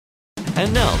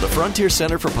And now, the Frontier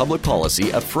Center for Public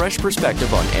Policy, a fresh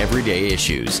perspective on everyday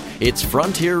issues. It's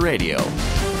Frontier Radio.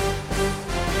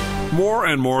 More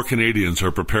and more Canadians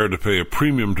are prepared to pay a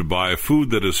premium to buy food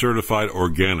that is certified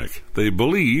organic. They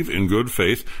believe, in good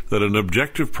faith, that an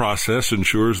objective process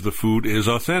ensures the food is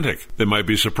authentic. They might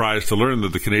be surprised to learn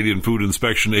that the Canadian Food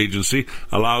Inspection Agency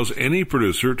allows any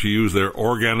producer to use their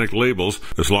organic labels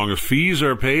as long as fees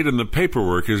are paid and the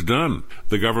paperwork is done.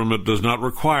 The government does not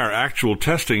require actual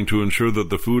testing to ensure that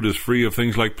the food is free of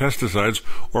things like pesticides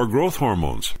or growth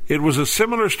hormones. It was a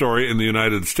similar story in the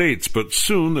United States, but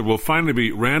soon there will finally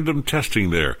be random testing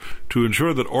there to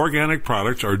ensure that organic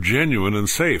products are genuine and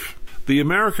safe. The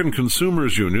American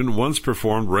Consumers Union once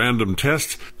performed random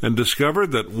tests and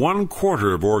discovered that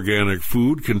 1/4 of organic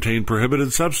food contained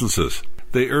prohibited substances.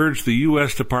 They urged the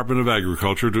U.S. Department of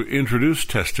Agriculture to introduce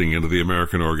testing into the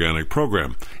American Organic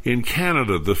Program. In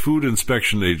Canada, the Food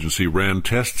Inspection Agency ran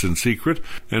tests in secret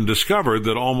and discovered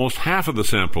that almost half of the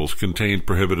samples contained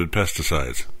prohibited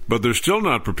pesticides. But they're still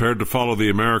not prepared to follow the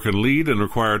American lead and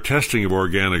require testing of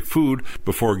organic food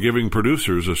before giving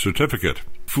producers a certificate.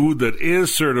 Food that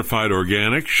is certified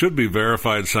organic should be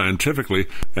verified scientifically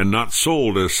and not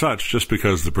sold as such just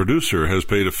because the producer has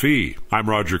paid a fee. I'm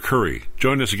Roger Curry.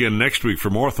 Join us again next week for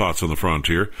more thoughts on the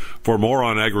frontier. For more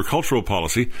on agricultural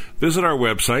policy, visit our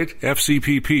website,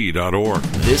 fcpp.org.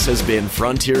 This has been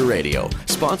Frontier Radio,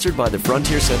 sponsored by the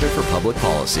Frontier Center for Public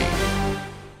Policy.